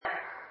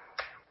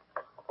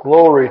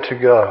Glory to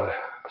God.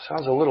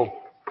 Sounds a little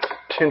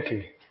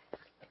tinty,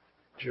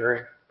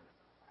 Jerry.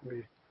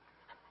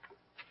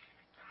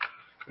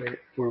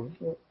 We're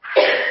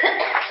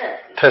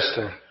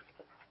testing.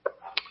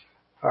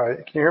 All right.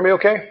 Can you hear me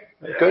okay?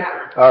 Good?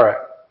 Yeah. All right.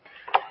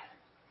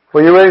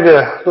 Well, you ready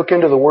to look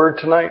into the Word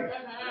tonight?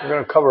 We're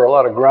going to cover a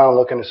lot of ground,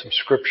 look into some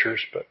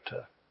scriptures, but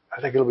I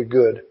think it'll be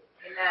good.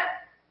 Amen.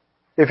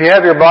 If you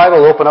have your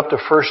Bible, open up to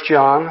 1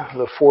 John,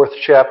 the 4th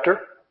chapter.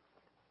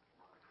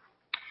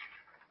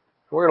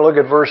 We're going to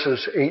look at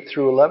verses 8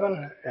 through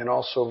 11 and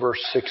also verse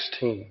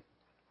 16.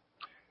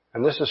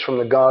 And this is from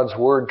the God's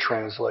Word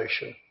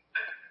translation.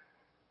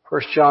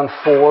 1 John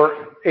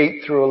 4,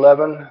 8 through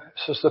 11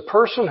 says, "The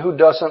person who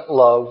doesn't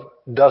love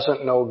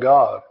doesn't know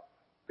God,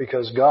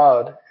 because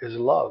God is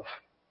love.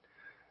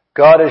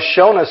 God has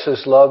shown us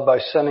His love by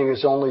sending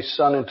His only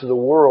Son into the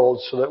world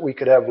so that we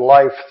could have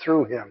life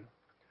through Him.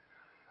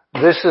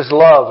 This is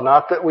love,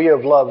 not that we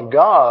have loved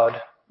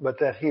God, but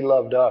that He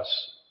loved us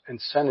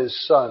and sent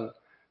His Son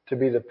to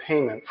be the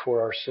payment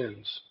for our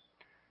sins.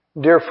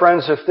 Dear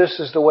friends, if this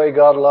is the way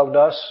God loved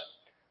us,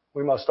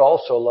 we must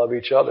also love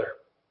each other."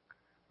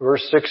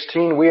 Verse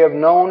 16, "We have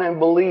known and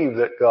believed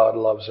that God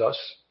loves us.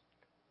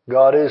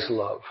 God is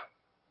love.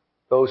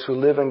 Those who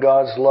live in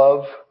God's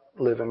love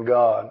live in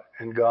God,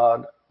 and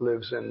God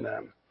lives in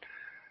them."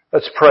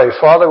 Let's pray.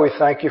 Father, we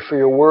thank You for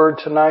Your word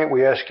tonight.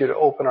 We ask You to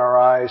open our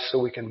eyes so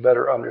we can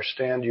better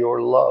understand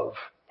Your love.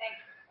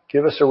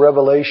 Give us a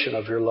revelation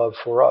of Your love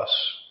for us.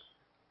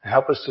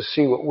 Help us to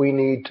see what we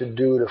need to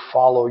do to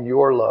follow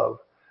Your love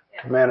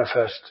to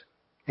manifest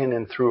in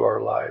and through our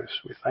lives.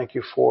 We thank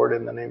You for it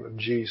in the name of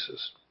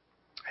Jesus.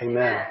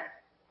 Amen.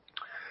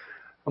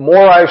 The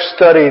more I've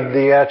studied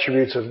the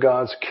attributes of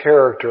God's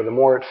character, the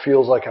more it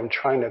feels like I'm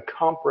trying to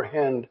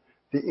comprehend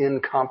the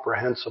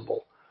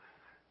incomprehensible.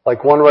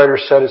 Like one writer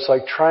said, it's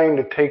like trying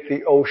to take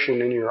the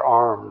ocean in your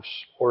arms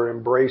or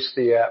embrace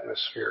the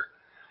atmosphere.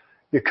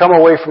 You come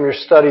away from your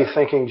study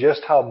thinking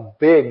just how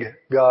big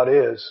God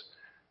is,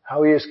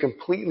 how He is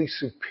completely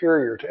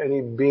superior to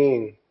any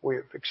being we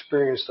have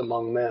experienced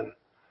among men.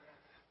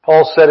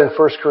 Paul said in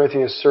 1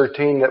 Corinthians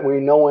 13 that we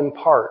know in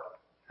part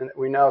and that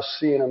we now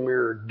see in a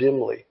mirror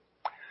dimly.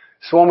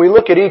 So when we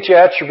look at each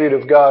attribute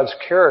of God's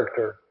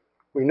character,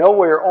 we know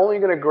we're only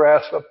going to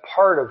grasp a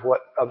part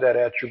of that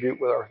attribute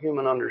with our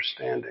human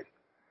understanding.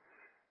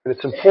 And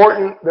it's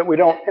important that we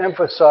don't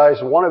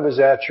emphasize one of His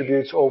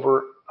attributes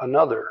over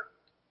another,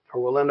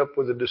 or we'll end up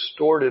with a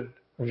distorted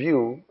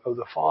view of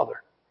the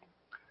Father.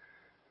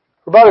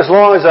 For about as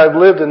long as I've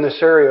lived in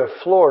this area of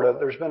Florida,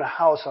 there's been a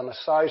house on a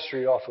side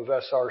street off of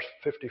SR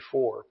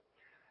 54.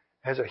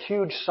 It has a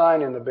huge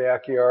sign in the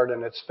backyard,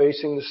 and it's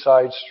facing the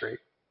side street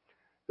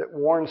that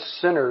warns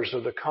sinners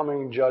of the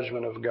coming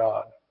judgment of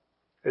God.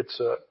 It's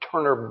a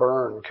turn or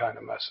burn kind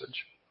of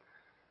message.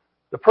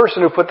 The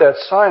person who put that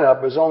sign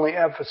up is only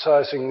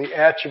emphasizing the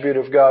attribute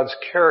of God's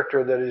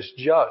character that is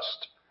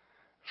just,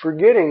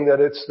 forgetting that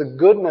it's the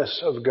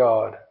goodness of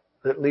God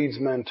that leads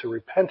men to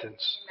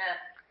repentance. Amen.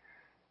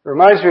 It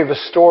reminds me of a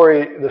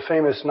story the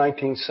famous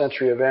 19th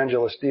century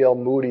evangelist D.L.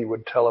 Moody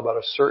would tell about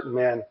a certain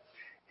man.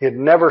 He had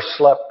never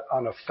slept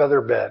on a feather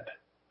bed.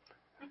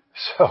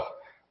 So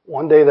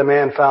one day the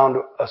man found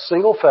a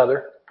single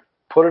feather,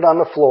 put it on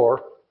the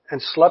floor, and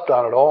slept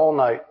on it all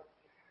night.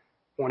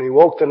 When he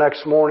woke the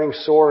next morning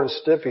sore and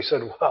stiff, he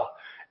said, "Well,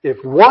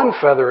 if one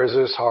feather is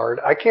this hard,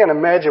 I can't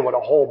imagine what a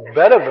whole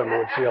bed of them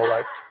would feel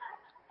like."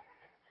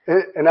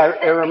 And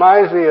it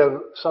reminds me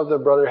of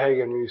something Brother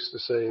Hagin used to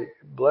say,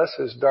 "Bless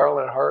his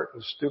darling heart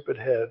and stupid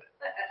head."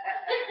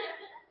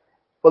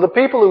 Well, the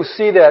people who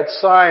see that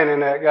sign in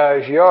that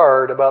guy's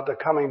yard about the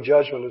coming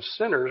judgment of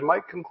sinners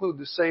might conclude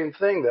the same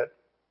thing, that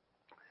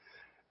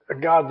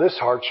God this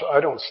hard, so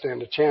I don't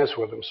stand a chance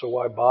with Him, so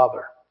why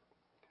bother?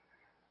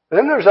 And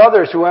then there's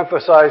others who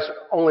emphasize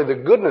only the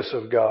goodness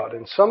of God,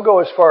 and some go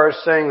as far as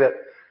saying that,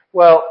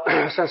 well,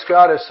 since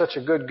God is such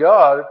a good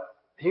God,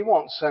 He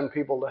won't send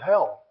people to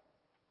hell.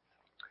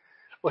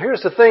 Well,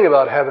 here's the thing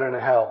about heaven and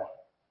hell.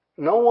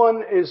 No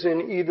one is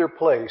in either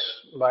place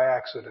by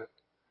accident.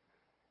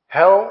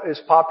 Hell is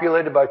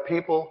populated by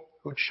people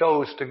who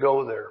chose to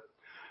go there.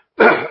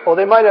 Well,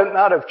 they might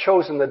not have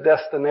chosen the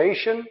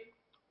destination,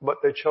 but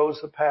they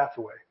chose the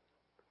pathway.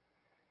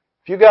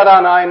 If you got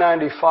on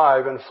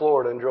I-95 in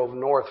Florida and drove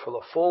north for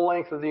the full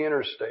length of the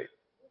interstate,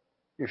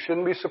 you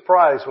shouldn't be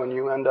surprised when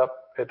you end up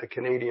at the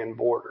Canadian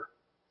border.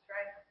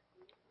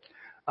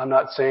 I'm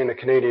not saying the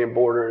Canadian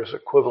border is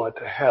equivalent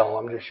to hell.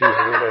 I'm just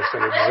using it as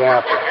an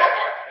example.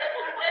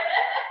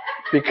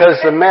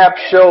 Because the map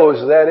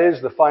shows that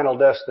is the final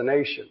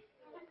destination.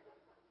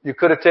 You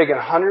could have taken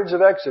hundreds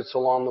of exits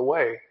along the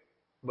way,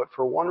 but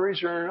for one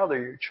reason or another,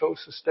 you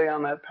chose to stay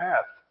on that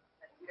path.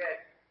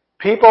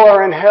 People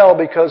are in hell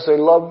because they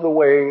love the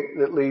way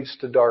that leads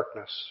to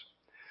darkness.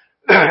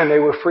 And they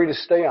were free to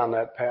stay on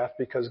that path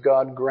because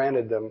God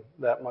granted them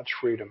that much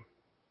freedom.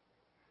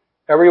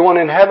 Everyone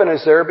in heaven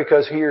is there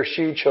because he or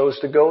she chose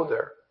to go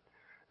there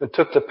and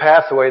took the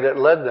pathway that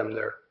led them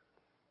there.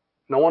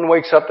 No one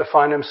wakes up to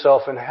find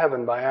himself in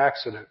heaven by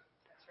accident.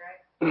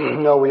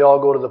 No, we all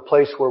go to the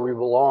place where we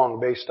belong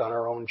based on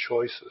our own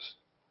choices.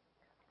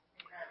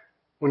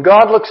 When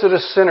God looks at a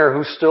sinner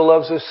who still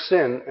loves his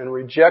sin and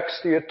rejects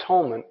the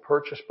atonement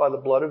purchased by the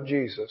blood of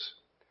Jesus,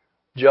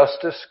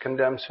 justice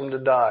condemns him to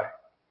die,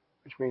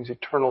 which means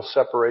eternal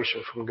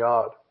separation from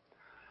God.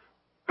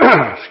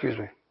 Excuse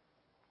me.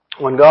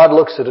 When God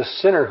looks at a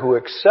sinner who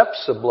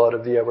accepts the blood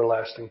of the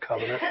everlasting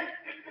covenant,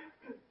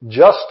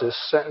 justice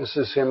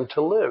sentences him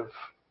to live,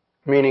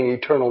 meaning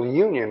eternal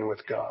union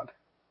with God.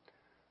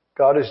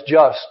 God is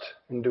just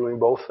in doing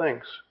both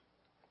things.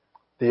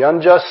 The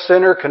unjust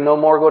sinner can no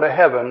more go to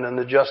heaven than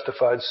the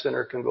justified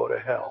sinner can go to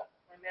hell.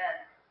 Amen.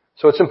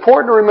 So it's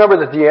important to remember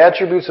that the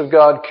attributes of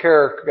God's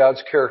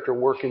character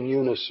work in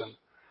unison.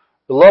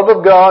 The love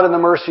of God and the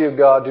mercy of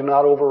God do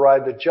not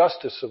override the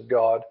justice of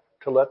God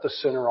to let the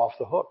sinner off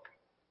the hook.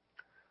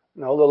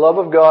 No, the love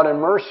of God and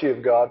mercy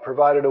of God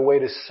provided a way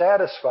to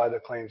satisfy the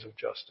claims of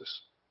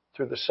justice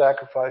through the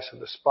sacrifice of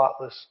the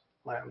spotless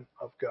Lamb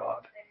of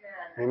God.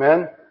 Amen?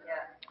 Amen?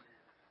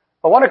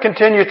 I want to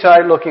continue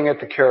tonight looking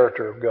at the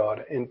character of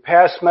God. In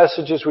past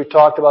messages, we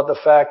talked about the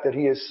fact that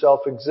He is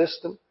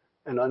self-existent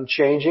and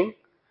unchanging.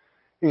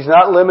 He's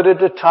not limited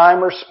to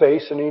time or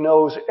space, and He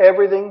knows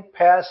everything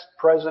past,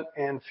 present,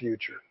 and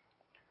future.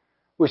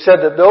 We said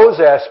that those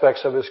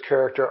aspects of His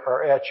character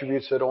are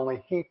attributes that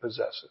only He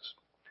possesses.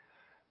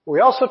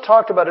 We also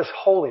talked about His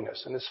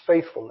holiness and His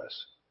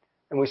faithfulness.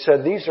 And we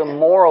said these are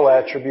moral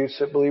attributes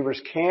that believers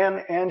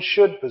can and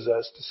should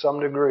possess to some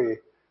degree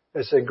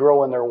as they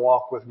grow in their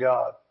walk with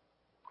God.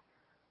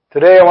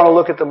 Today I want to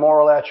look at the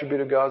moral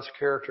attribute of God's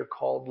character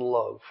called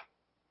love.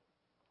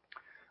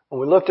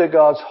 When we looked at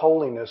God's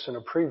holiness in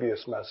a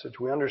previous message,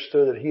 we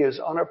understood that He is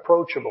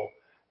unapproachable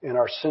in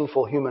our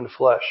sinful human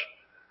flesh.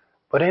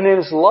 But in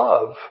His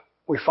love,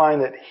 we find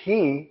that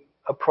He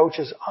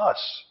approaches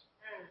us.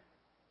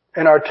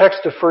 In our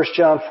text of 1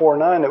 John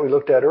 4:9 that we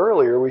looked at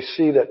earlier, we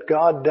see that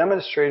God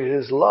demonstrated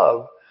His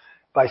love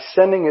by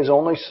sending His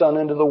only Son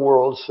into the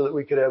world so that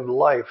we could have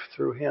life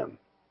through Him.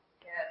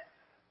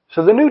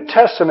 So the New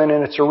Testament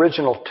in its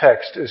original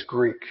text is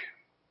Greek.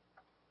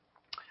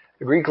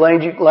 The Greek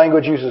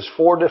language uses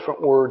 4 different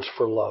words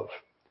for love.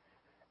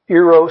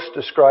 Eros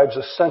describes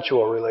a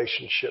sensual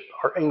relationship.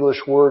 Our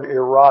English word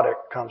erotic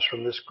comes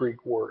from this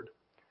Greek word.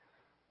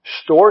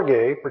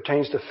 Storge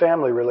pertains to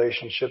family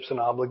relationships and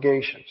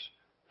obligations.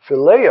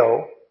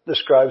 Phileo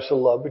describes the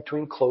love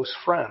between close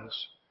friends.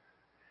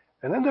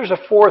 And then there's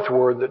a 4th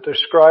word that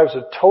describes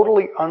a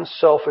totally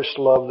unselfish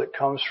love that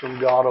comes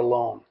from God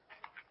alone.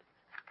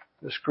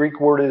 This Greek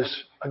word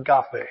is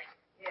agape.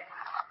 Yeah.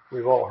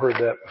 We've all heard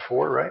that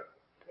before, right?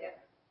 Yeah.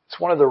 It's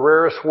one of the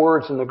rarest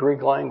words in the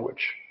Greek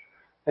language.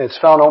 And it's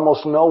found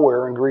almost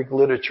nowhere in Greek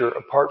literature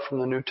apart from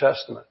the New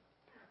Testament.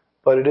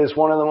 But it is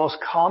one of the most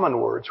common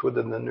words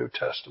within the New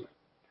Testament.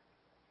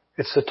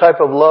 It's the type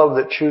of love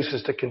that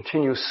chooses to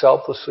continue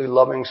selflessly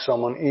loving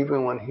someone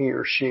even when he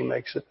or she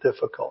makes it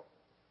difficult.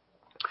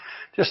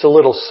 Just a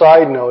little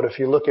side note, if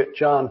you look at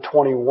John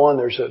 21,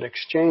 there's an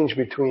exchange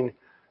between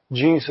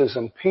Jesus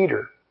and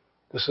Peter.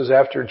 This is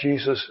after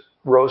Jesus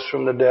rose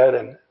from the dead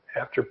and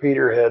after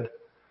Peter had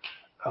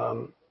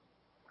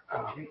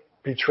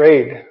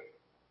betrayed.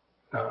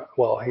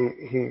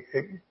 He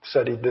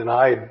said he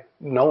denied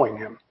knowing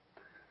Him.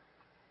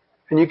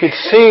 And you could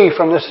see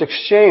from this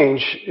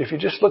exchange, if you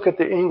just look at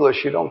the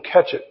English, you don't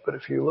catch it. But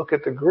if you look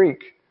at the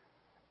Greek,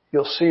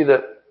 you'll see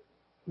that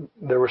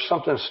there was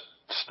something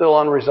still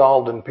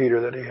unresolved in Peter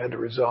that he had to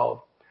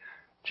resolve.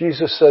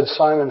 Jesus said,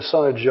 "Simon,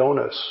 son of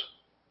Jonas,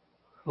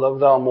 love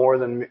me more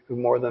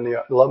than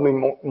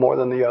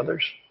the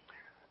others."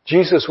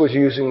 Jesus was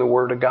using the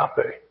word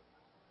agape.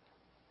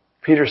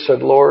 Peter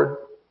said, "Lord,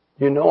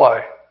 you know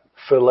I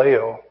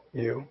phileo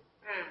you.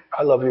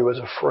 I love you as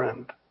a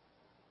friend."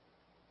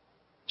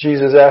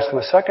 Jesus asked him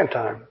a second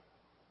time,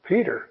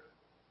 "Peter,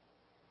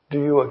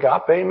 do you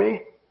agape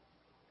me?"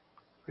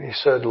 And he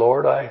said,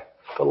 "Lord, I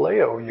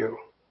phileo you."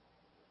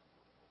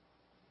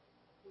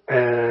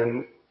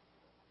 And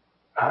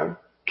I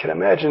can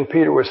imagine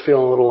Peter was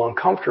feeling a little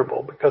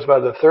uncomfortable because by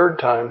the 3rd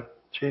time,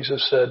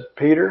 Jesus said,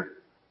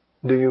 "Peter,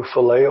 do you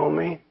phileo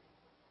me?"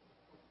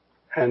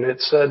 And it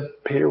said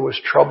Peter was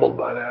troubled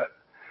by that.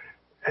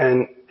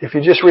 And if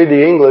you just read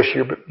the English,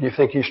 you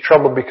think he's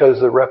troubled because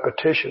of the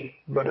repetition,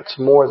 but it's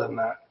more than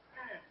that.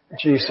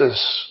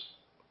 Jesus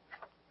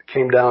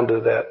came down to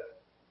that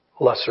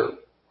lesser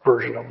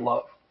version of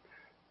love.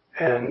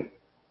 And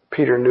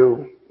Peter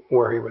knew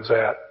where he was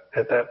at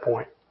that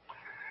point.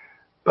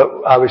 But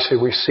obviously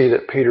we see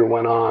that Peter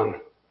went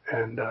on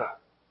and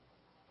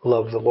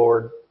loved the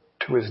Lord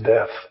to his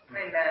death.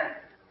 Amen.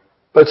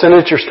 But it's an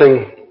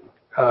interesting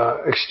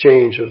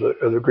exchange of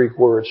the Greek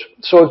words.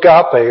 So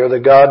agape, or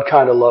the God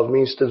kind of love,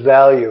 means to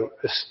value,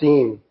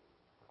 esteem,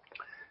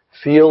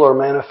 feel or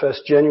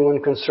manifest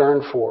genuine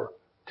concern for,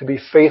 to be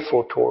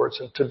faithful towards,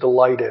 and to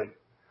delight in.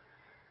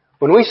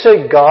 When we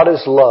say God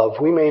is love,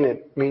 we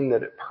mean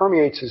that it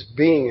permeates His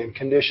being and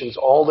conditions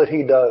all that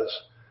He does.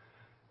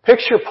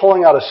 Picture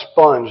pulling out a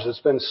sponge that's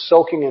been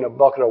soaking in a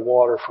bucket of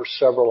water for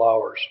several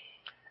hours.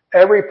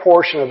 Every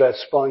portion of that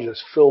sponge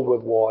is filled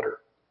with water.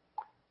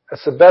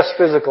 That's the best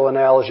physical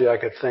analogy I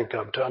could think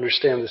of to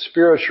understand the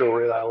spiritual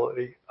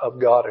reality of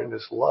God and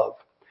His love.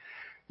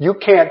 You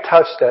can't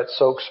touch that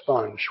soaked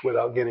sponge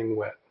without getting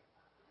wet.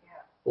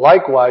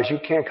 Likewise, you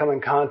can't come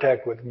in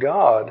contact with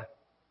God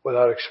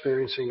without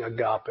experiencing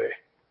agape.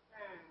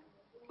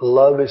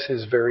 Love is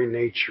His very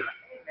nature.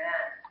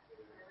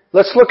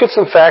 Let's look at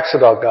some facts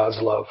about God's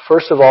love.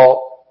 First of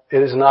all,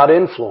 it is not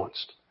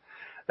influenced.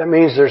 That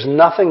means there's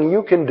nothing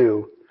you can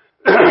do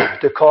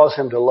to cause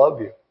Him to love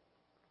you.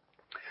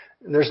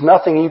 There's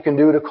nothing you can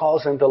do to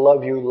cause Him to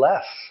love you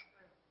less.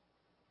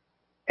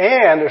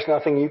 And there's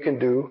nothing you can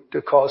do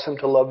to cause Him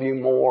to love you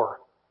more.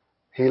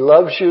 He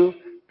loves you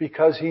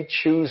because He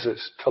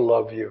chooses to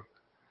love you.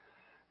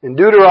 In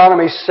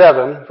Deuteronomy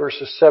 7,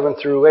 verses 7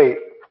 through 8,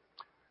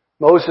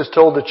 Moses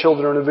told the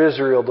children of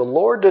Israel, "The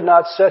Lord did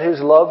not set His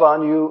love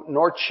on you,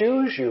 nor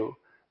choose you,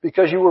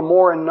 because you were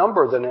more in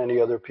number than any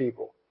other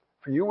people.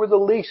 For you were the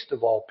least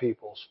of all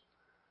peoples,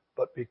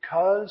 but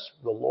because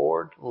the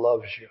Lord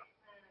loves you."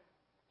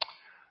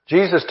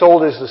 Jesus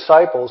told His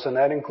disciples, and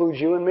that includes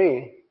you and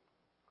me,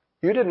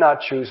 "You did not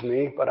choose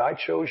me, but I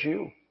chose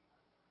you."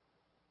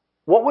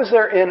 What was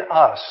there in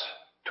us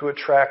to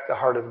attract the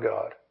heart of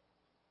God?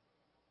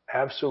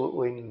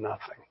 Absolutely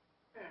nothing.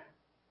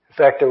 In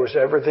fact, there was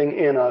everything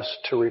in us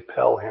to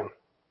repel Him.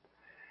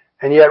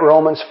 And yet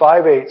Romans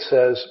 5:8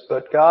 says,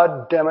 "But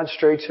God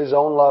demonstrates His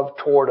own love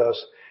toward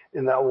us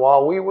in that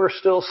while we were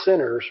still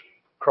sinners,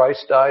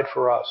 Christ died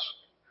for us."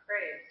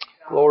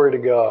 Glory to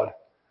God.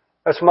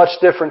 That's much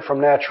different from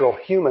natural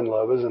human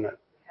love, isn't it?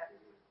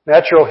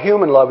 Natural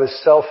human love is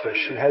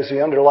selfish and has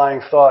the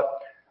underlying thought,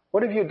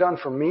 what have you done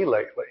for me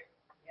lately?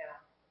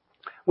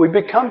 We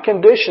become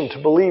conditioned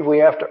to believe we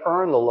have to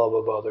earn the love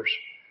of others.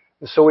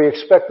 And so we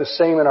expect the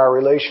same in our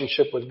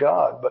relationship with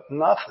God, but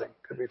nothing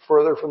could be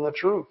further from the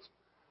truth.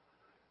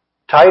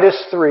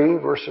 Titus 3,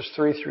 verses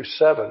 3 through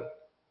 7.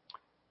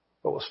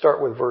 But we'll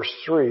start with verse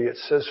 3. It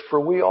says, "For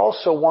we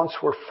also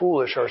once were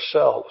foolish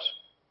ourselves,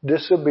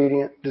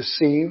 disobedient,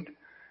 deceived,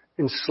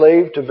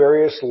 enslaved to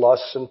various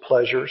lusts and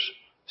pleasures,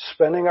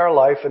 spending our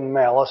life in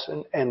malice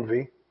and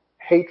envy,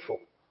 hateful,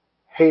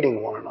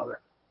 hating one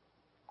another."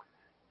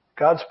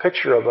 God's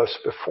picture of us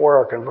before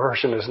our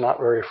conversion is not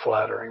very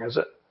flattering, is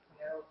it?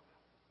 No.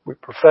 We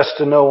profess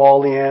to know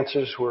all the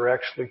answers. We're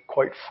actually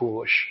quite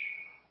foolish,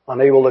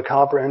 unable to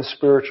comprehend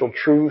spiritual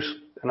truths,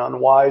 and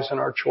unwise in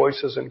our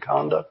choices and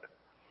conduct.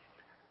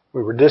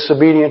 We were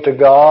disobedient to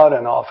God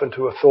and often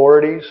to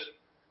authorities.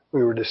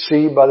 We were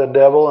deceived by the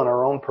devil in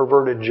our own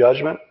perverted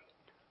judgment.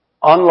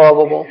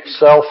 Unlovable,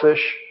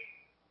 selfish.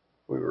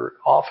 We were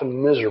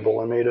often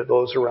miserable and made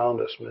those around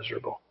us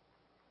miserable.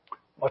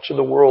 Much of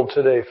the world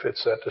today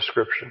fits that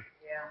description.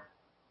 Yeah.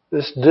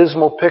 This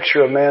dismal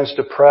picture of man's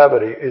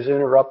depravity is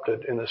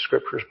interrupted in the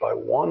Scriptures by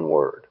one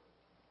word,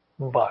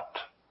 but.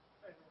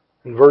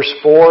 In verse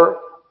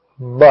 4,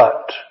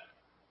 "But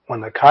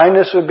when the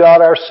kindness of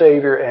God our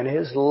Savior and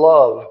His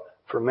love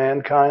for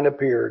mankind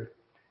appeared,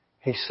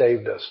 He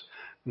saved us,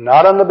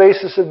 not on the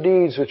basis of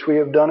deeds which we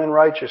have done in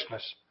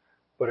righteousness,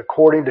 but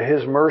according to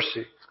His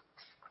mercy,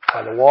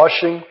 by the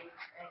washing,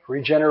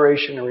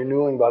 regeneration, and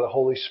renewing by the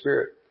Holy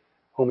Spirit,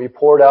 whom He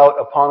poured out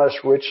upon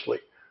us richly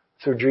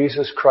through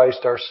Jesus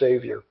Christ our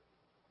Savior,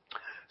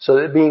 so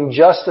that being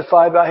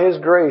justified by His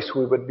grace,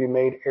 we would be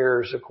made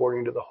heirs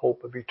according to the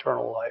hope of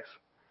eternal life."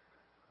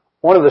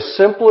 One of the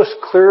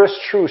simplest,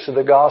 clearest truths of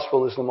the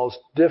gospel is the most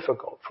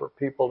difficult for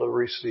people to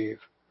receive.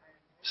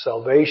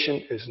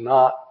 Salvation is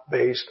not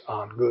based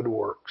on good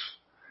works.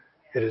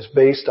 It is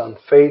based on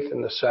faith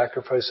in the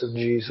sacrifice of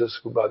Jesus,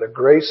 who by the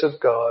grace of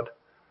God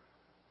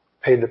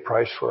paid the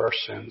price for our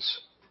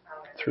sins.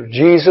 Through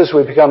Jesus,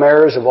 we become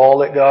heirs of all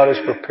that God has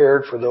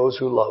prepared for those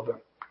who love Him.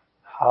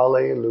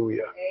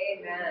 Hallelujah.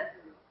 Amen.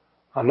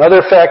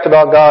 Another fact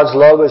about God's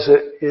love is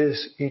it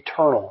is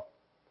eternal.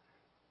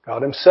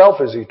 God Himself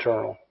is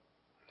eternal,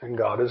 and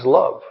God is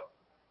love.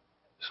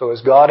 So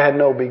as God had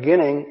no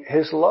beginning,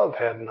 His love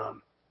had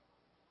none.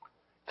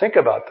 Think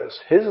about this.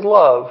 His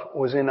love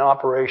was in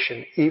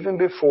operation even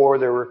before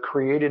there were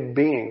created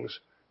beings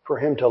for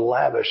Him to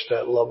lavish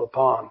that love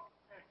upon.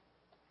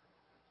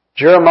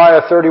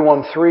 Jeremiah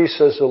 31:3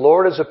 says, "The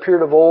Lord has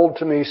appeared of old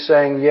to me,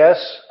 saying,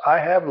 Yes, I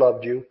have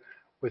loved you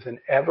with an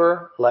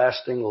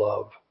everlasting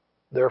love.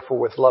 Therefore,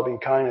 with loving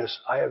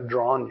kindness, I have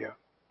drawn you."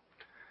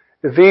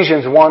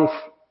 Ephesians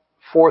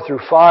 1:4 through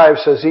 5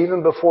 says,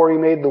 "Even before He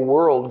made the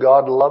world,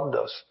 God loved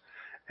us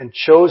and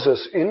chose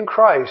us in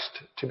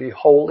Christ to be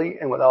holy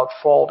and without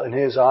fault in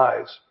His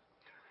eyes.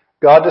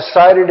 God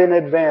decided in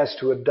advance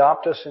to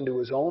adopt us into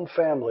His own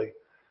family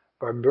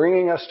by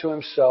bringing us to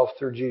Himself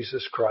through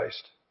Jesus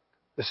Christ.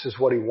 This is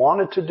what He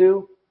wanted to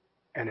do,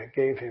 and it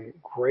gave Him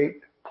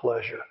great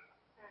pleasure."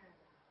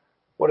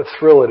 What a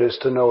thrill it is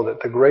to know that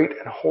the great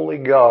and holy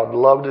God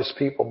loved His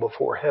people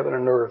before heaven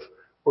and earth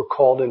were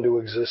called into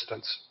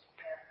existence.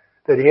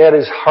 That He had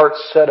His heart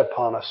set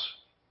upon us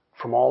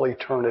from all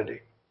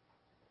eternity.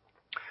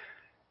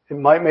 It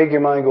might make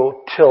your mind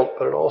go tilt,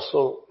 but it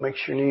also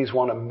makes your knees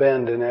want to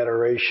bend in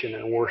adoration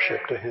and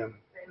worship to Him.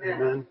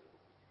 Amen.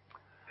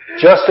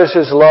 Just as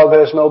His love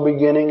has no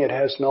beginning, it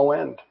has no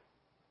end.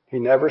 He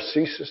never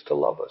ceases to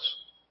love us.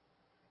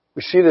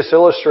 We see this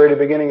illustrated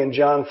beginning in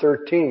John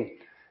 13.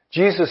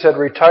 Jesus had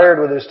retired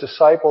with His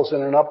disciples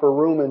in an upper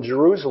room in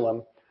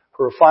Jerusalem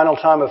for a final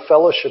time of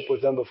fellowship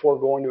with them before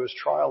going to His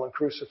trial and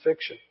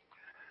crucifixion.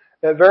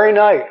 That very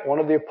night, one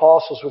of the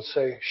apostles would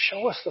say,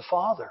 "Show us the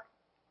Father."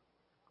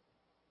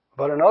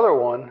 But another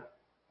one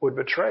would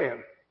betray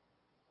Him.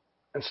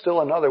 And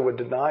still another would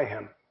deny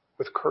Him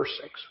with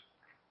cursings.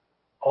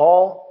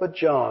 All but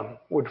John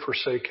would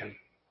forsake Him.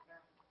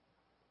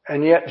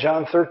 And yet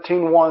John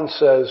 13:1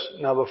 says,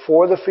 "Now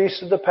before the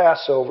feast of the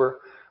Passover,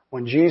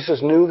 when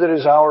Jesus knew that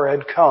His hour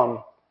had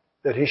come,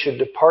 that He should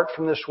depart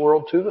from this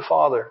world to the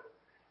Father,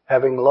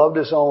 having loved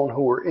His own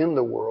who were in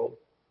the world,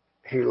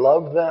 He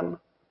loved them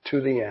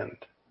to the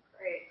end."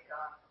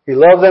 He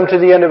loved them to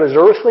the end of His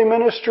earthly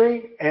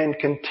ministry and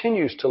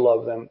continues to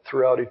love them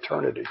throughout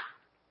eternity.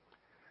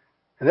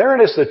 And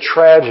therein is the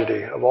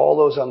tragedy of all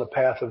those on the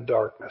path of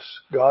darkness.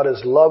 God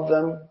has loved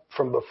them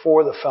from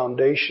before the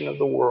foundation of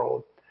the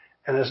world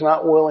and is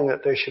not willing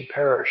that they should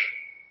perish,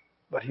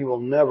 but He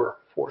will never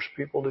force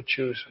people to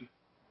choose Him.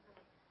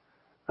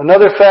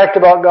 Another fact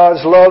about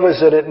God's love is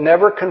that it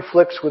never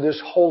conflicts with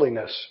His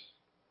holiness.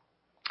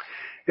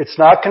 It's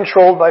not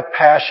controlled by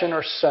passion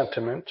or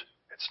sentiment.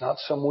 It's not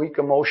some weak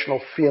emotional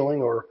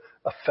feeling or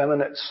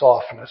effeminate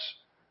softness.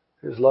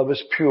 His love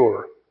is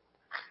pure.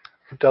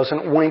 It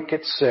doesn't wink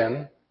at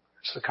sin.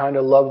 It's the kind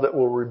of love that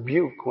will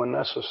rebuke when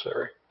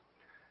necessary.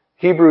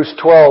 Hebrews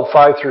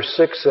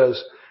 12:5-6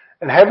 says,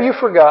 "And have you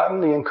forgotten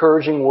the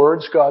encouraging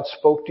words God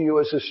spoke to you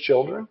as His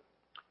children?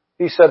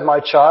 He said, 'My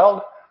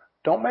child,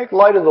 don't make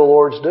light of the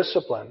Lord's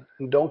discipline,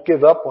 and don't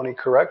give up when He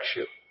corrects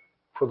you.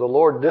 For the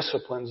Lord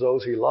disciplines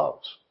those He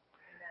loves.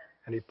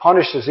 And He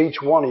punishes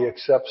each one He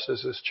accepts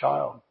as His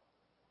child.'"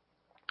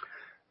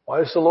 Why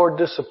does the Lord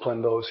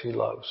discipline those He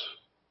loves?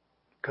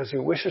 Because He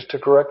wishes to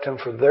correct them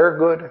for their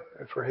good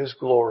and for His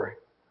glory.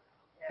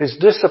 His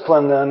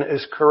discipline then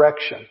is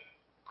correction.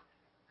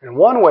 And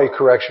one way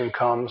correction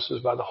comes is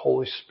by the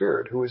Holy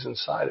Spirit who is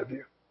inside of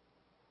you.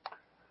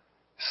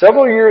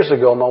 Several years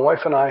ago, my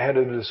wife and I had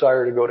a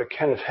desire to go to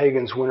Kenneth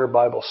Hagin's Winter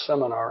Bible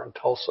Seminar in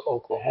Tulsa,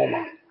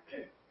 Oklahoma.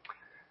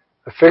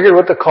 I figured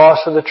what the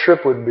cost of the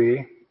trip would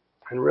be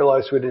and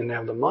realized we didn't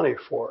have the money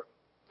for it.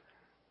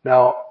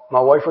 Now, my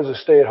wife was a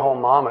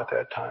stay-at-home mom at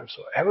that time,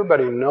 so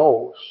everybody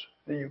knows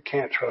that you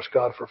can't trust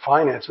God for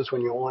finances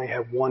when you only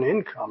have one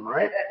income,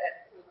 right?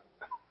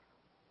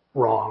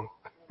 Wrong.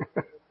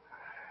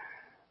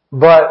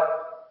 But,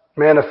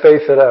 man of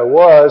faith that I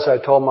was, I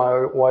told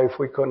my wife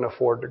we couldn't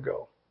afford to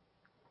go.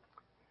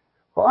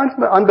 Well,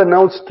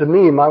 unbeknownst to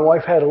me, my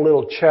wife had a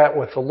little chat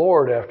with the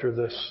Lord after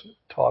this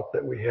talk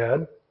that we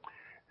had,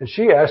 and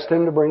she asked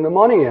Him to bring the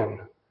money in.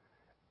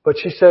 But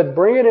she said,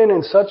 bring it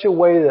in such a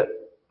way that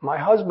my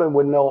husband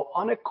would know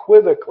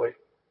unequivocally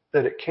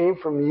that it came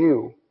from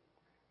you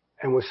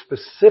and was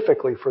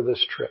specifically for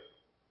this trip.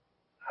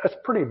 That's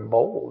pretty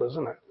bold,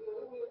 isn't it?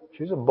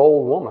 She's a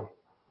bold woman.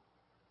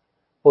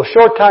 Well, a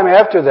short time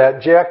after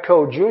that, Jack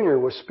Coe Jr.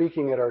 was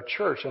speaking at our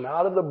church, and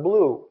out of the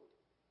blue,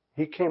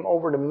 he came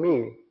over to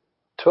me,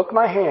 took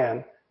my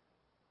hand,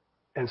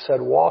 and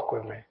said, "Walk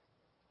with me."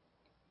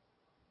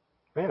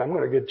 Man, I'm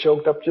going to get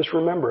choked up just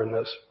remembering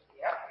this.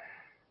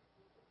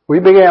 We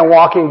began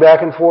walking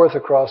back and forth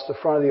across the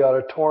front of the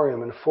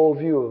auditorium in full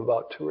view of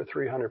about 200 or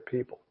 300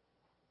 people.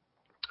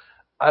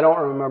 I don't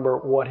remember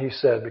what he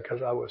said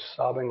because I was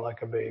sobbing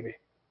like a baby.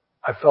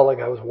 I felt like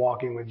I was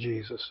walking with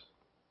Jesus.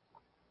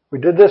 We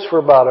did this for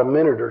about a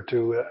minute or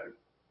two,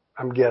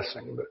 I'm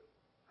guessing, but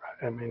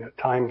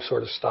time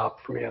sort of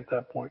stopped for me at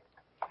that point.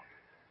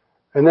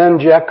 And then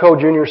Jack Coe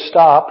Jr.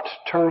 stopped,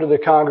 turned to the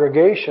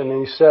congregation,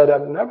 and he said,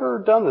 "I've never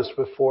done this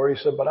before." He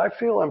said, "But I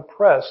feel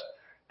impressed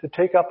to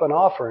take up an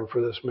offering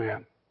for this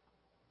man."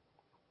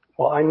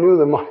 Well, I knew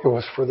the money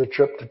was for the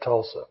trip to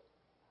Tulsa.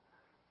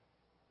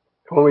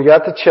 When we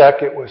got the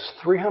check, it was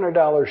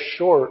 $300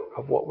 short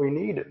of what we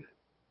needed.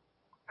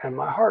 And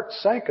my heart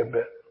sank a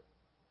bit.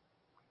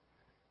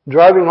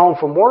 Driving home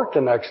from work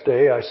the next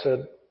day, I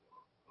said,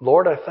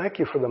 "Lord, I thank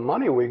you for the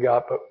money we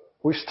got, but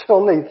we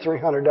still need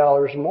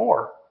 $300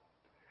 more."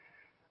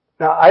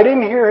 Now, I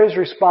didn't hear his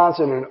response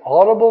in an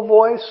audible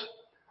voice,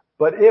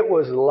 but it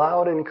was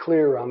loud and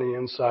clear on the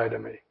inside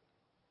of me.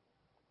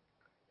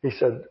 He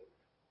said,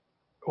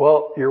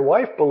 "Well, your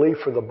wife believed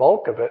for the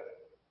bulk of it.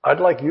 I'd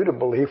like you to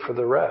believe for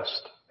the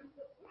rest."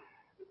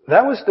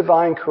 That was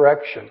divine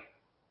correction.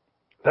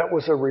 That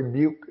was a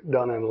rebuke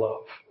done in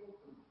love.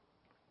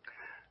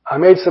 I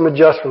made some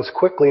adjustments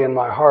quickly in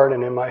my heart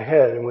and in my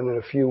head, and within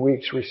a few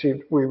weeks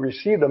we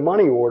received a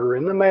money order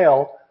in the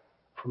mail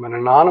from an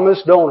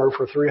anonymous donor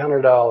for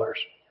 $300.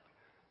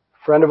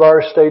 A friend of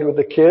ours stayed with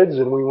the kids,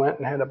 and we went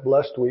and had a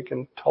blessed week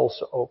in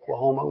Tulsa,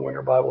 Oklahoma,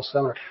 Winter Bible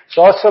Seminar.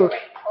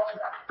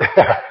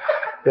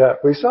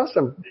 We saw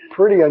some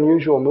pretty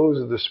unusual moves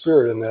of the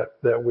Spirit in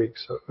that week,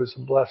 so it was a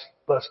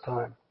blessed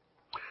time.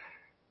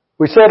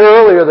 We said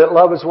earlier that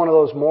love is one of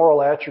those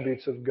moral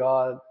attributes of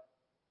God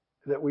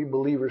that we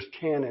believers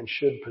can and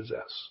should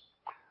possess.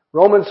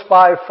 Romans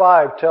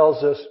 5:5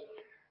 tells us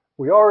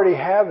we already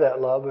have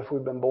that love if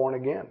we've been born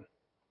again.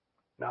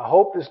 Now,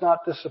 hope does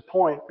not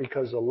disappoint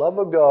because the love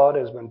of God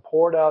has been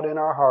poured out in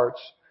our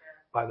hearts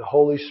by the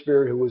Holy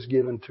Spirit who was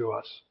given to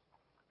us.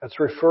 That's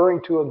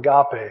referring to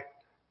agape,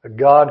 a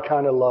God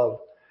kind of love.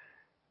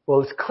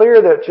 Well, it's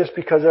clear that just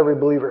because every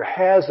believer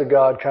has a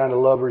God kind of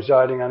love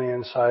residing on the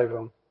inside of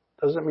them,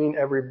 doesn't mean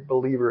every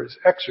believer is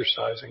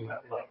exercising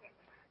that love.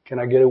 Can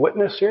I get a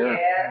witness here?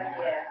 Yeah.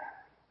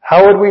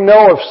 How would we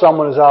know if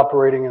someone is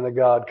operating in the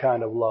God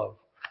kind of love?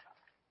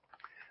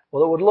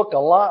 Well, it would look a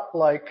lot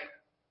like,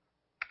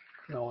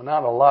 no,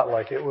 not a lot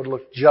like, it would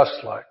look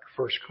just like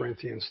 1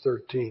 Corinthians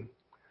 13.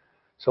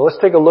 So let's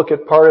take a look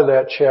at part of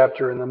that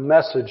chapter in the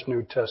Message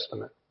New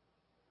Testament.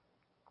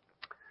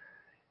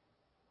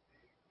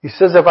 He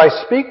says, if I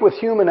speak with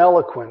human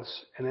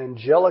eloquence and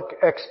angelic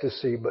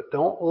ecstasy but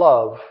don't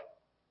love,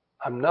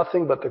 I'm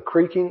nothing but the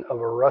creaking of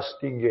a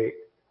rusty gate.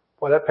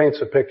 Boy, that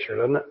paints a picture,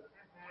 doesn't it?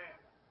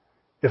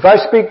 If I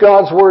speak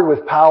God's word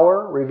with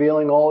power,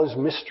 revealing all His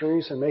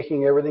mysteries and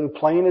making everything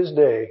plain as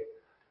day,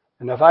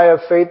 and if I have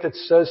faith that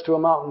says to a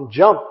mountain,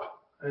 jump,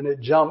 and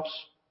it jumps,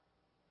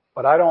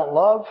 but I don't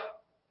love,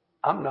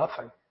 I'm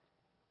nothing.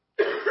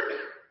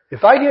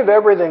 If I give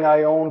everything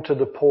I own to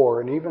the poor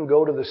and even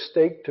go to the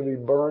stake to be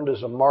burned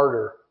as a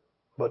martyr,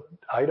 but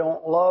I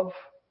don't love,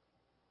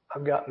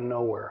 I've gotten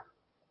nowhere.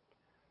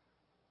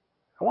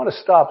 I want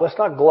to stop. Let's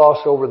not gloss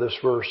over this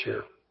verse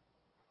here.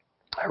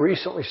 I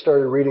recently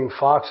started reading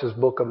Fox's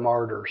Book of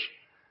Martyrs,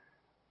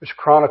 which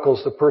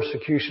chronicles the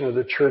persecution of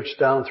the church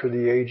down through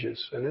the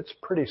ages. And it's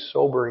pretty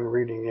sobering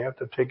reading. You have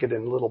to take it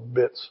in little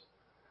bits.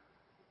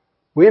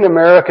 We in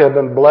America have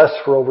been blessed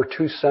for over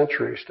 2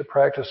 centuries to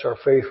practice our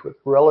faith with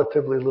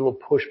relatively little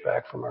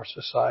pushback from our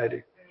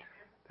society.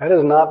 That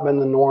has not been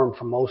the norm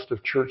for most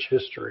of church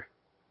history.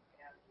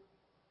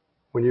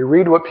 When you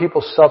read what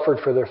people suffered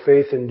for their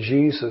faith in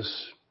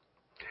Jesus,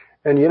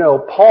 and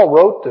Paul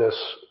wrote this,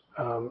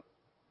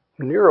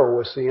 Nero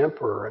was the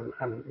emperor,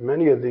 and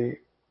many of the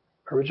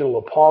original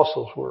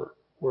apostles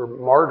were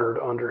martyred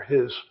under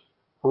his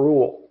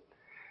rule.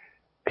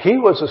 He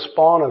was a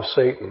spawn of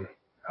Satan.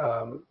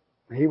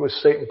 He was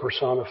Satan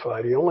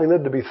personified. He only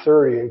lived to be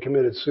 30 and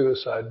committed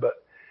suicide, but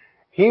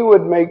he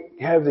would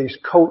have these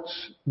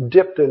coats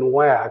dipped in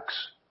wax,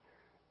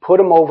 put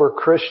them over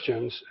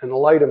Christians, and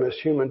light them as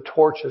human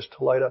torches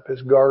to light up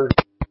his garden,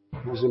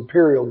 his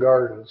imperial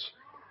gardens.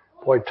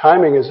 Boy,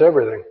 timing is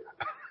everything.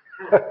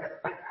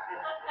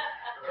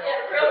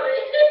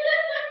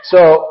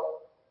 So,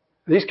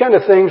 these kind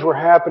of things were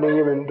happening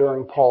even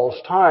during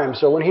Paul's time.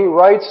 So when he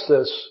writes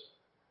this,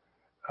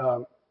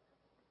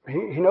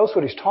 he knows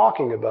what he's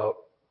talking about.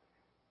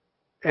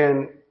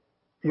 And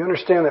you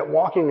understand that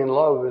walking in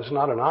love is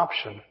not an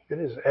option. It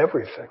is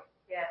everything.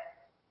 Yeah.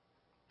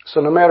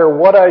 So no matter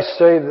what I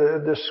say,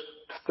 this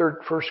 1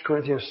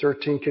 Corinthians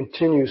 13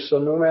 continues. So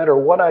no matter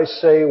what I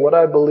say, what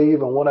I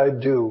believe, and what I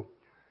do,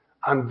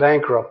 I'm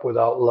bankrupt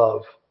without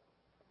love.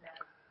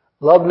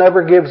 Love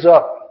never gives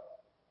up.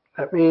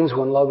 That means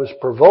when love is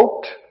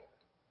provoked,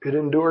 it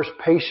endures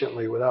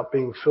patiently without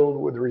being filled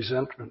with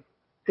resentment,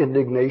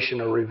 indignation,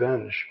 or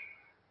revenge.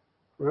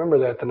 Remember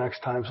that the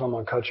next time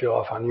someone cuts you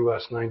off on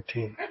US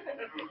 19.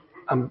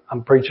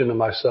 I'm preaching to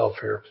myself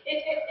here.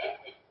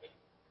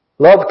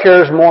 Love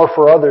cares more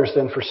for others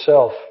than for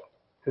self.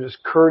 It is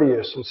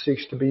courteous and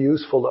seeks to be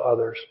useful to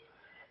others.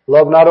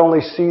 Love not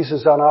only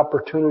seizes on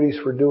opportunities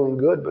for doing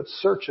good, but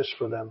searches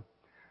for them.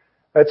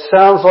 That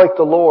sounds like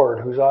the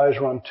Lord, whose eyes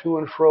run to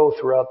and fro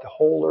throughout the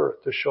whole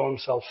earth to show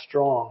Himself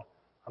strong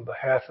on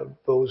behalf of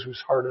those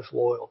whose heart is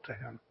loyal to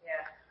Him.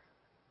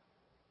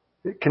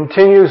 Yeah. It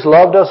continues,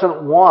 love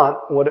doesn't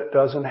want what it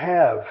doesn't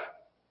have.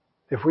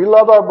 If we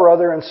love our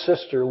brother and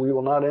sister, we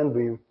will not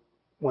envy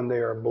when they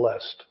are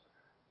blessed,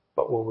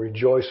 but will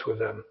rejoice with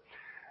them.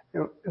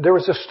 There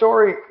was a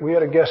story, we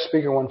had a guest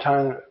speaker one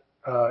time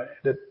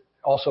that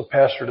also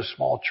pastored a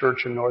small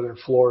church in northern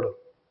Florida.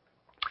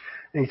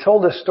 And he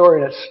told this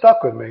story and it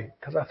stuck with me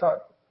because I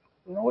thought,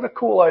 what a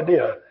cool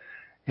idea.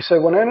 He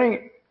said when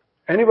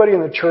anybody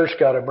in the church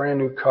got a brand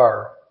new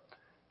car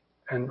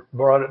and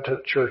brought it to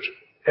the church,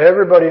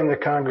 everybody in the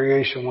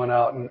congregation went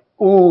out and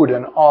oohed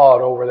and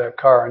awed over that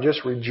car and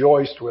just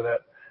rejoiced with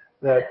it.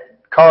 That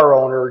car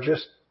owner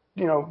just,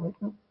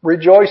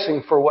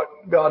 rejoicing for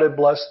what God had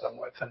blessed them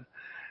with.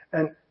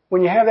 And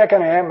when you have that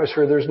kind of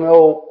atmosphere, there's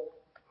no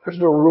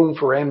room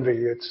for envy.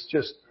 It's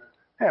just,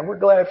 man, we're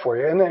glad for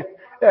you. And the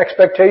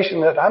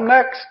expectation that I'm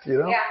next,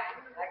 Yeah.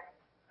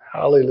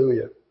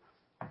 Hallelujah.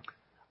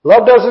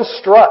 Love doesn't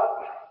strut,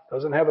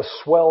 doesn't have a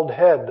swelled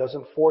head,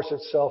 doesn't force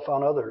itself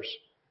on others,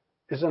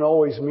 isn't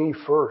always me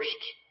first.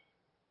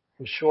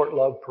 In short,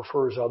 love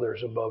prefers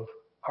others above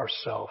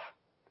ourself.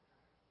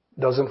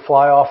 Doesn't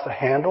fly off the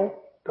handle,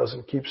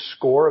 doesn't keep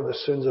score of the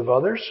sins of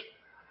others,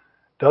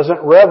 doesn't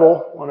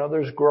revel when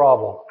others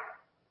grovel,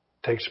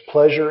 takes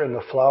pleasure in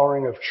the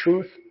flowering of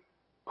truth,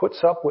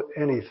 puts up with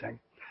anything.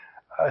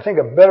 I think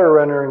a better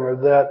rendering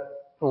of that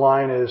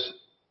line is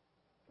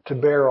to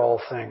bear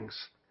all things,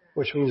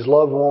 which means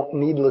love won't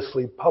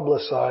needlessly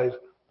publicize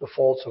the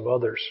faults of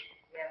others.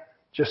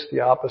 just the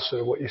opposite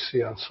of what you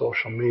see on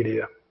social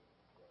media.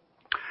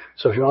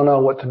 So if you want to know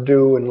what to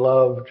do in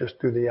love, just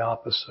do the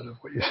opposite of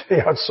what you see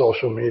on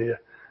social media.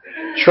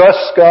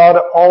 Trust God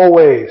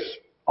always.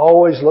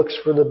 Always looks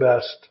for the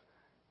best.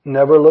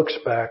 Never looks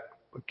back,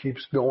 but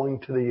keeps going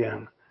to the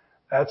end.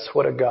 That's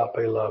what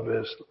agape love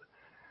is.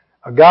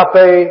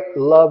 Agape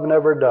love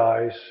never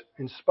dies.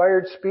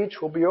 Inspired speech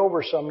will be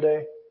over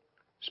someday.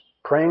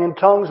 Praying in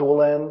tongues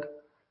will end.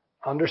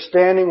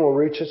 Understanding will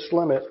reach its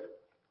limit.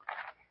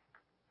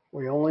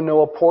 We only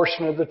know a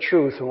portion of the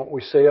truth, and what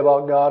we say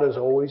about God is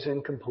always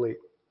incomplete.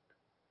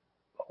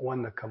 But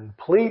when the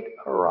complete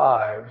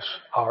arrives,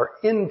 our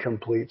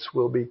incompletes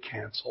will be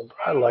canceled.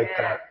 I like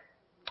that.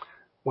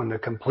 When the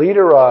complete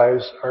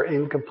arrives, our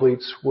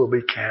incompletes will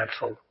be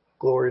canceled.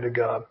 Glory to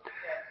God.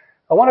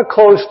 I want to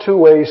close two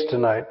ways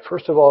tonight.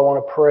 First of all, I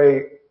want to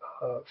pray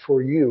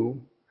for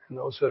you and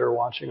those that are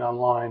watching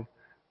online.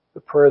 The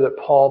prayer that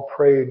Paul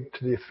prayed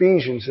to the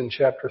Ephesians in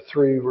chapter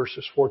 3,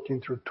 verses 14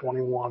 through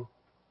 21.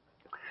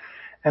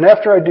 And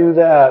after I do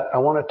that, I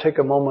want to take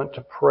a moment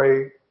to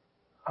pray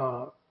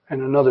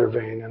in another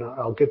vein, and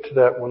I'll get to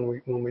that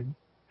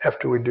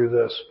after we do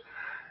this.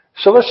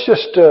 So let's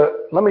just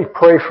let me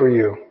pray for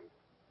you.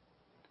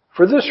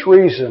 For this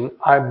reason,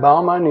 I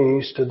bow my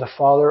knees to the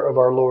Father of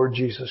our Lord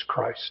Jesus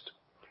Christ,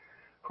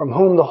 from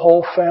whom the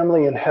whole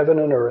family in heaven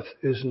and earth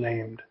is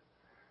named,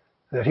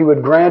 that He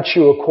would grant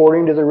you,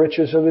 according to the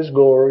riches of His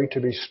glory, to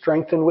be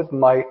strengthened with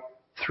might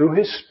through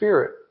His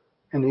Spirit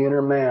in the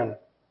inner man,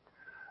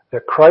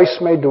 that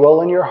Christ may dwell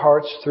in your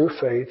hearts through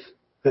faith,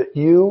 that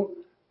you,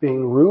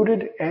 being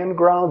rooted and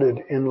grounded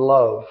in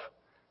love,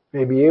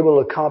 may be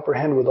able to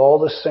comprehend with all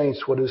the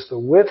saints what is the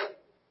width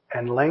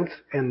and length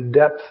and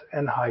depth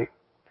and height,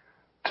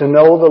 to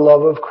know the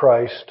love of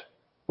Christ,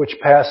 which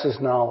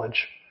passes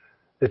knowledge,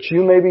 that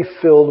you may be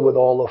filled with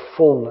all the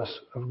fullness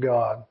of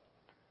God.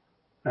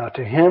 Now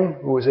to Him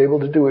who is able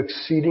to do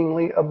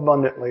exceedingly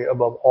abundantly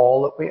above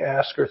all that we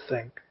ask or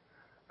think,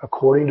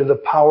 according to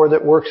the power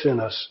that works in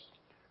us,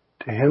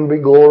 to Him be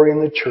glory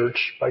in the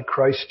church by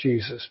Christ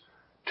Jesus,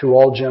 to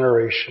all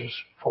generations,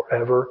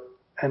 forever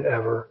and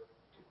ever.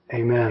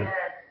 Amen.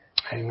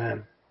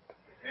 Amen.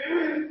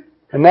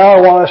 And now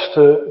I want us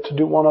to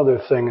do one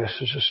other thing. This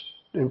is just,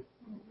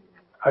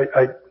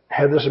 I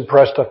had this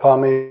impressed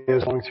upon me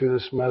as going through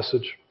this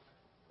message.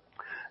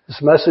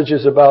 This message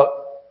is about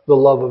the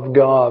love of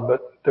God,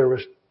 but there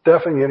was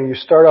definitely, you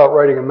start out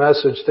writing a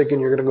message thinking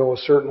you're going to go a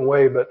certain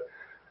way, but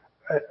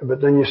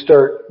then you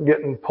start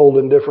getting pulled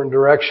in different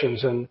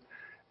directions, and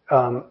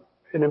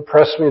it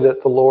impressed me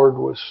that the Lord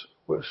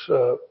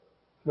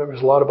there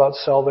was a lot about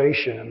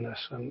salvation in this,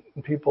 and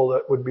people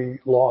that would be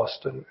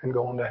lost and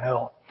going to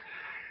hell.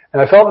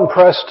 And I felt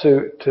impressed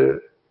to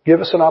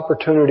give us an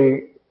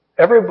opportunity.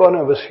 Every one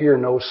of us here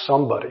knows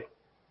somebody,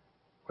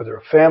 whether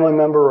a family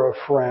member or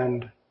a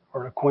friend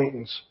or an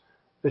acquaintance,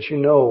 that you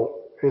know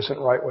isn't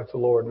right with the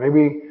Lord.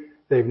 Maybe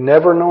they've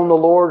never known the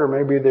Lord, or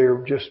maybe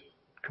they're just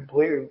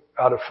completely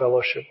out of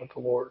fellowship with the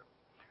Lord.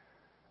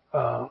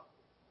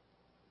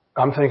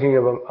 I'm thinking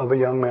of a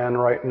young man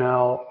right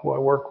now who I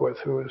work with,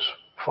 whose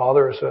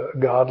father is a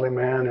godly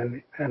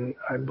man, and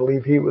I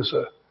believe he was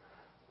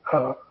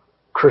a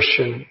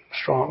Christian,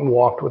 strong,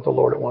 walked with the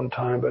Lord at one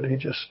time, but he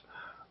just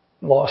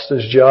lost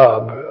his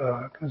job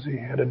because he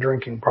had a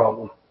drinking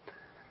problem.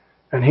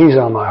 And he's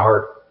on my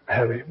heart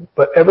heavy.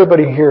 But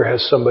everybody here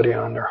has somebody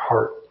on their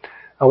heart.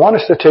 I want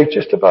us to take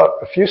just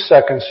about a few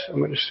seconds. I'm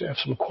going to just have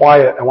some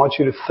quiet. I want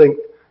you to think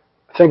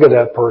of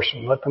that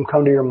person. Let them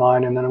come to your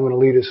mind, and then I'm going to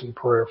lead us in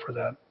prayer for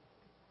that.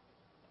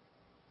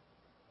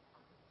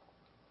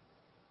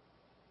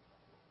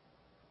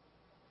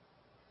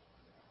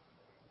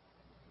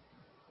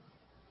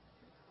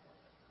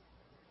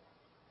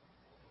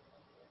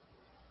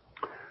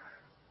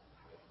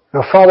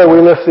 Now, Father, we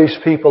lift these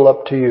people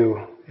up to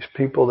you, these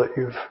people that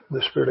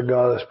the Spirit of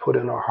God has put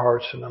in our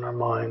hearts and in our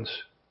minds.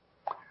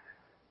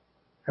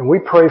 And we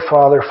pray,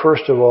 Father,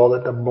 first of all,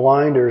 that the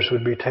blinders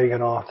would be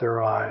taken off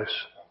their eyes.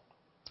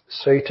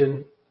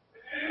 Satan,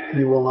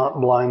 you will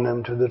not blind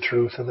them to the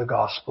truth of the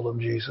gospel of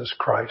Jesus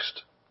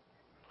Christ.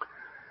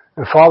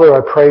 And Father, I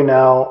pray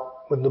now,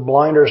 with the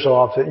blinders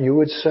off, that you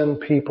would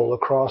send people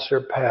across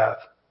their path,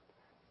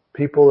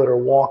 people that are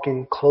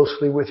walking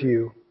closely with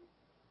you,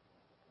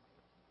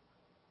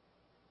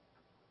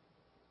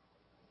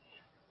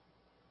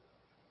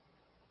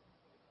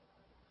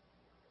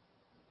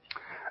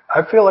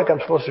 I feel like I'm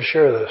supposed to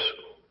share this.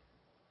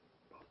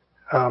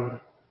 Because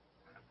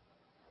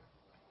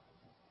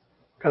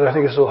I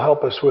think this will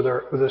help us with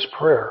this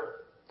prayer.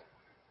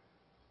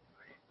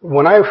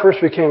 When I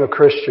first became a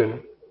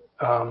Christian,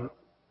 I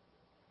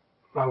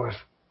was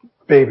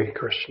baby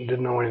Christian,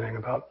 didn't know anything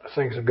about the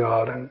things of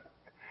God. And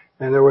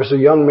there was a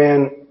young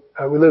man,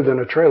 we lived in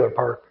a trailer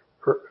park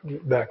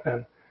back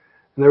then.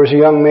 And there was a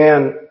young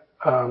man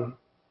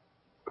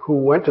who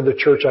went to the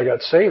church I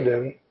got saved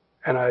in,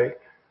 and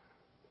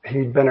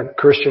he'd been a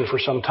Christian for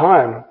some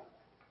time,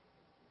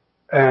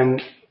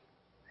 and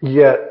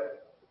yet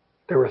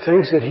there were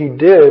things that he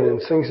did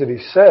and things that he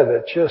said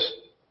that just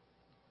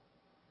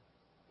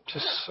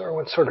just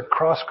sort of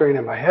cross-grained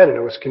in my head, and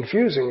it was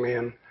confusing me.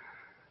 And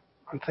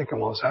I'm thinking,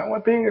 well, is that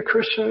what being a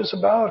Christian is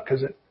about?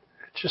 Because it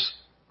just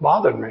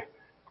bothered me.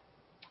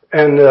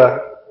 And I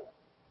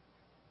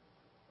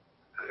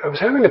was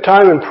having a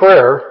time in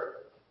prayer,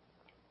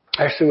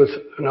 actually with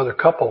another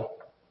couple.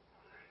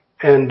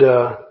 And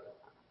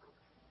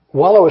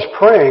while I was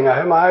praying, I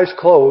had my eyes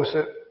closed.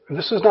 And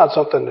this is not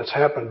something that's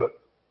happened, but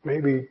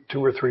maybe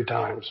 2 or 3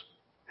 times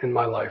in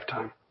my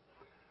lifetime.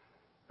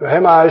 I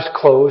had my eyes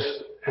closed,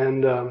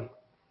 and I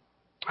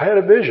had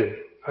a vision.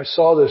 I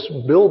saw this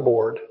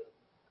billboard,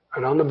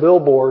 and on the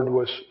billboard there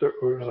was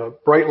a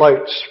bright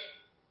light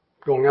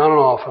going on and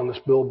off on this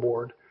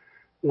billboard.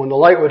 When the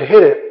light would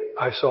hit it,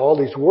 I saw all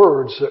these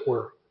words that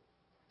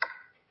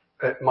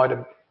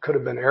could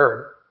have been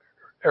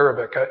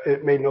Arabic.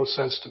 It made no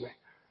sense to me.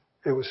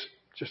 It was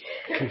just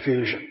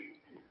confusion.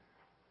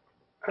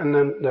 And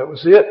then that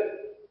was it.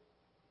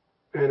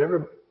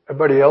 And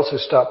everybody else had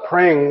stopped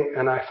praying,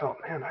 and I felt,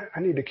 man, I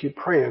need to keep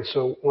praying.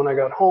 So when I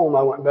got home,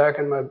 I went back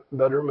in my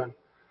bedroom and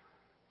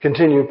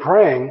continued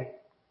praying.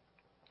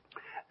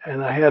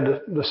 And I had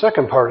the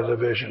second part of the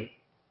vision.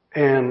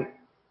 And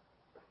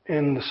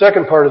in the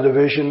second part of the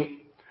vision,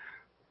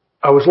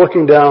 I was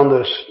looking down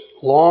this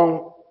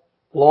long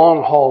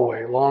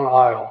hallway, long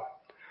aisle.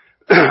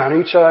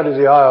 On each side of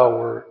the aisle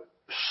were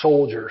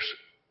soldiers,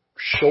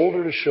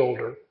 shoulder to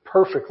shoulder,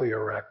 perfectly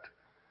erect,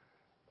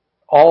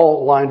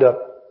 all lined up.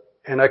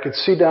 And I could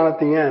see down at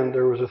the end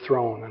there was a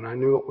throne, and I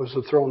knew it was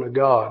the throne of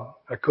God.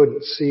 I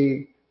couldn't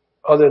see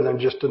other than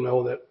just to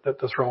know that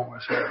the throne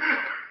was there.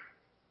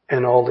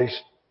 And all these,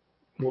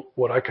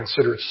 what I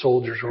considered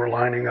soldiers, were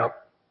lining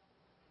up,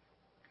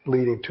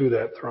 leading to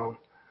that throne.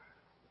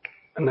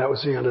 And that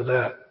was the end of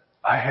that.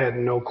 I had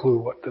no clue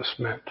what this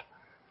meant.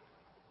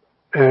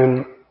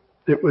 And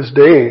it was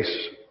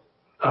days.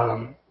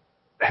 And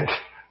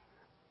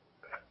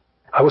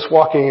I was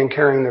walking and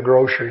carrying the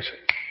groceries,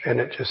 and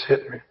it just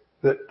hit me.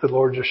 That the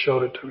Lord just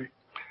showed it to me.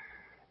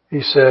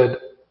 He said,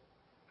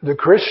 the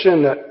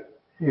Christian that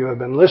you have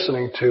been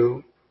listening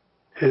to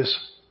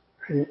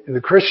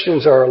the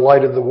Christians are a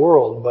light of the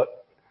world,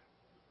 but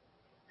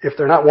if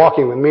they're not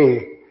walking with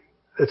me,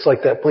 it's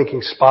like that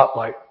blinking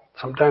spotlight.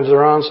 Sometimes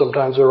they're on,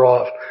 sometimes they're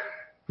off.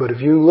 But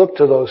if you look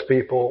to those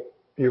people,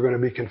 you're going to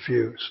be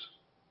confused.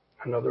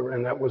 And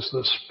that was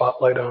the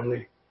spotlight on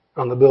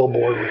the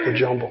billboard with the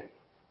jumble.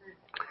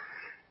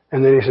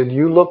 And then he said,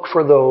 you look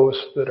for those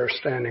that are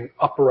standing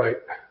upright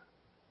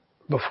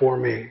before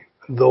me.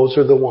 Those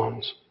are the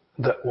ones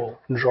that will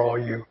draw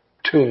you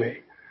to me.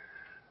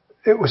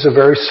 It was a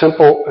very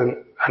simple, and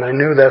I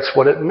knew that's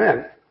what it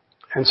meant.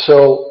 And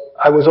so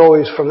I was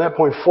always, from that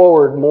point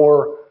forward,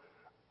 more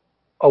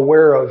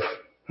aware of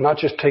not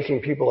just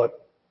taking people at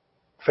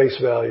face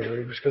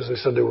value because they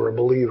said they were a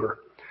believer.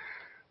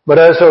 But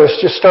as I was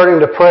just starting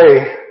to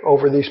pray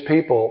over these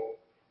people,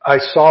 I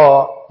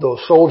saw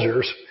those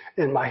soldiers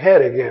in my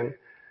head again.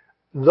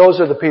 Those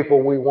are the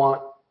people we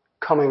want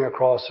coming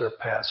across their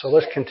path. So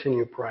let's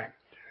continue praying.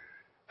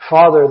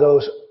 Father,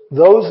 those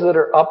that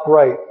are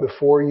upright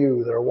before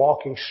you, that are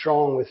walking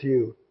strong with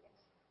you,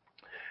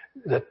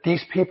 that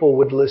these people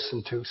would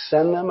listen to,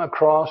 send them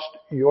across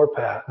your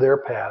path, their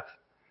path,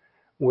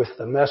 with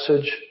the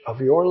message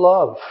of your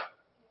love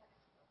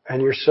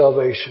and your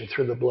salvation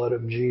through the blood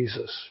of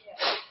Jesus.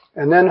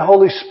 And then,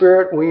 Holy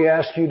Spirit, we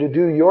ask you to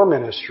do your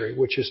ministry,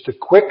 which is to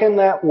quicken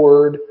that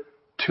word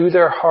to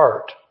their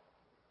heart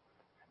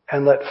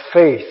and let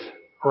faith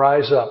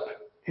rise up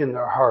in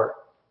their heart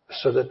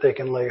so that they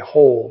can lay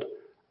hold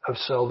of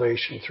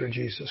salvation through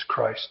Jesus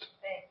Christ.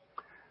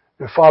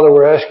 And Father,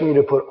 we're asking you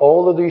to put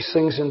all of these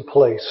things in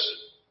place,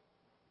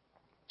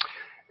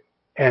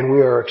 and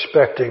we are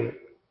expecting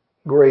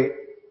great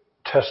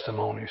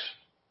testimonies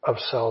of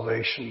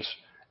salvations.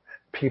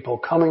 People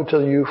coming to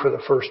you for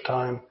the first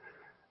time,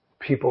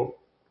 people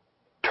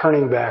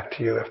turning back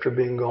to you after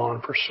being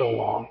gone for so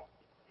long.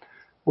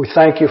 We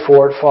thank you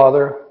for it,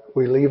 Father.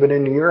 We leave it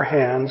in your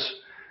hands.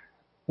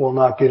 We'll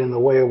not get in the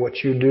way of what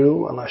you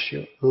do unless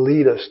you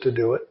lead us to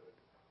do it.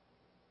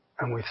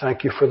 And we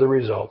thank you for the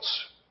results.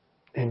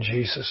 In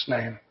Jesus'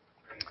 name.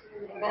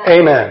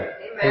 Amen.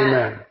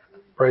 Amen.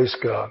 Praise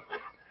God.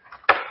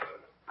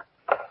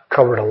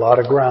 Covered a lot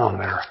of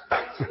ground there.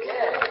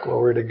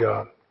 Glory to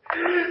God.